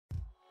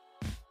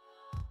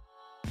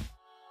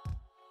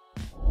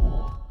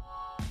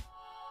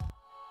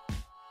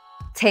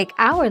Take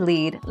our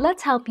lead,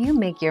 let's help you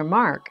make your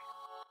mark.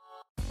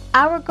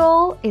 Our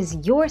goal is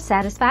your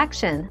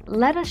satisfaction.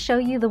 Let us show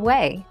you the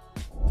way.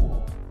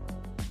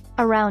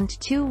 Around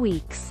 2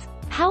 weeks.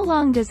 How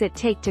long does it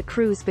take to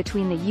cruise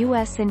between the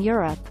US and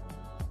Europe?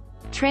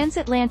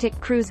 Transatlantic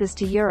cruises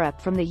to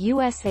Europe from the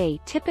USA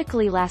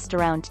typically last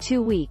around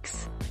 2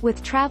 weeks,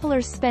 with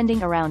travelers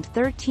spending around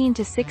 13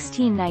 to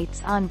 16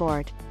 nights on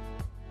board.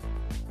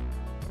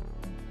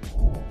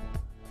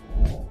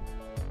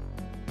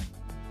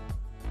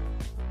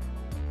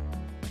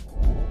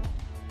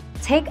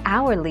 Take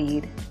our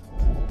lead.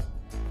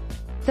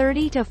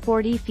 30 to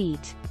 40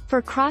 feet.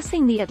 For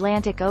crossing the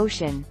Atlantic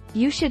Ocean,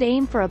 you should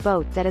aim for a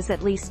boat that is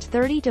at least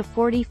 30 to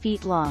 40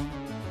 feet long.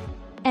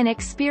 An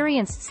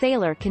experienced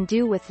sailor can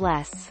do with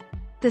less.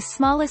 The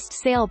smallest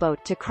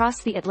sailboat to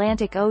cross the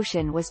Atlantic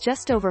Ocean was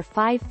just over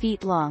 5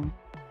 feet long.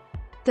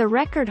 The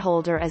record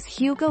holder is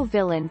Hugo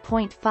Villain.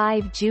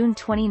 5 June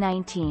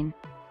 2019.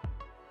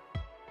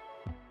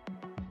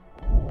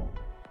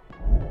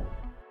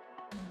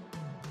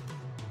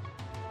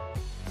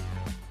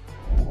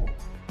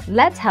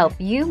 Let's help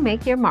you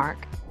make your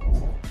mark.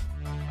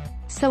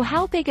 So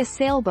how big a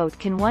sailboat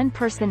can one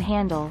person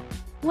handle?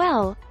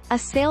 Well, a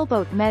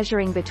sailboat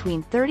measuring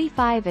between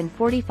 35 and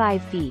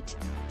 45 feet,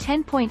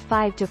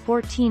 10.5 to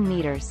 14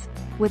 meters,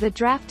 with a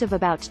draft of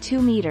about 2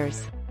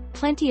 meters,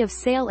 plenty of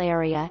sail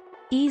area,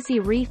 easy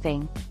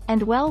reefing,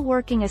 and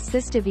well-working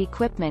assistive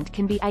equipment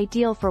can be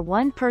ideal for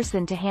one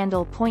person to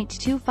handle.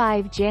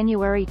 25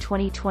 January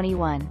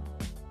 2021.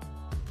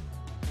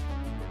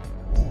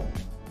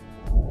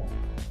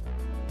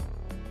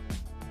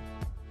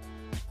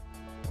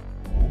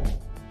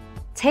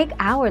 Take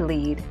our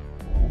lead.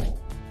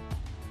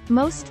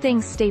 Most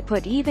things stay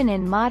put even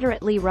in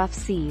moderately rough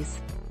seas.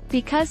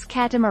 Because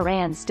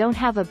catamarans don't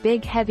have a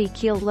big heavy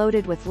keel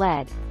loaded with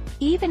lead,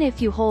 even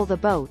if you hull the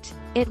boat,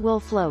 it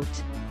will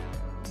float.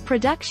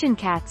 Production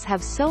cats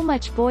have so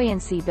much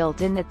buoyancy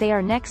built in that they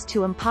are next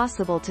to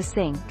impossible to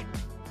sink.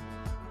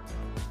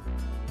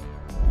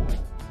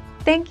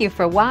 Thank you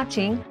for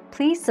watching.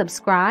 Please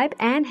subscribe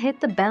and hit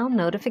the bell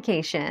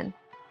notification.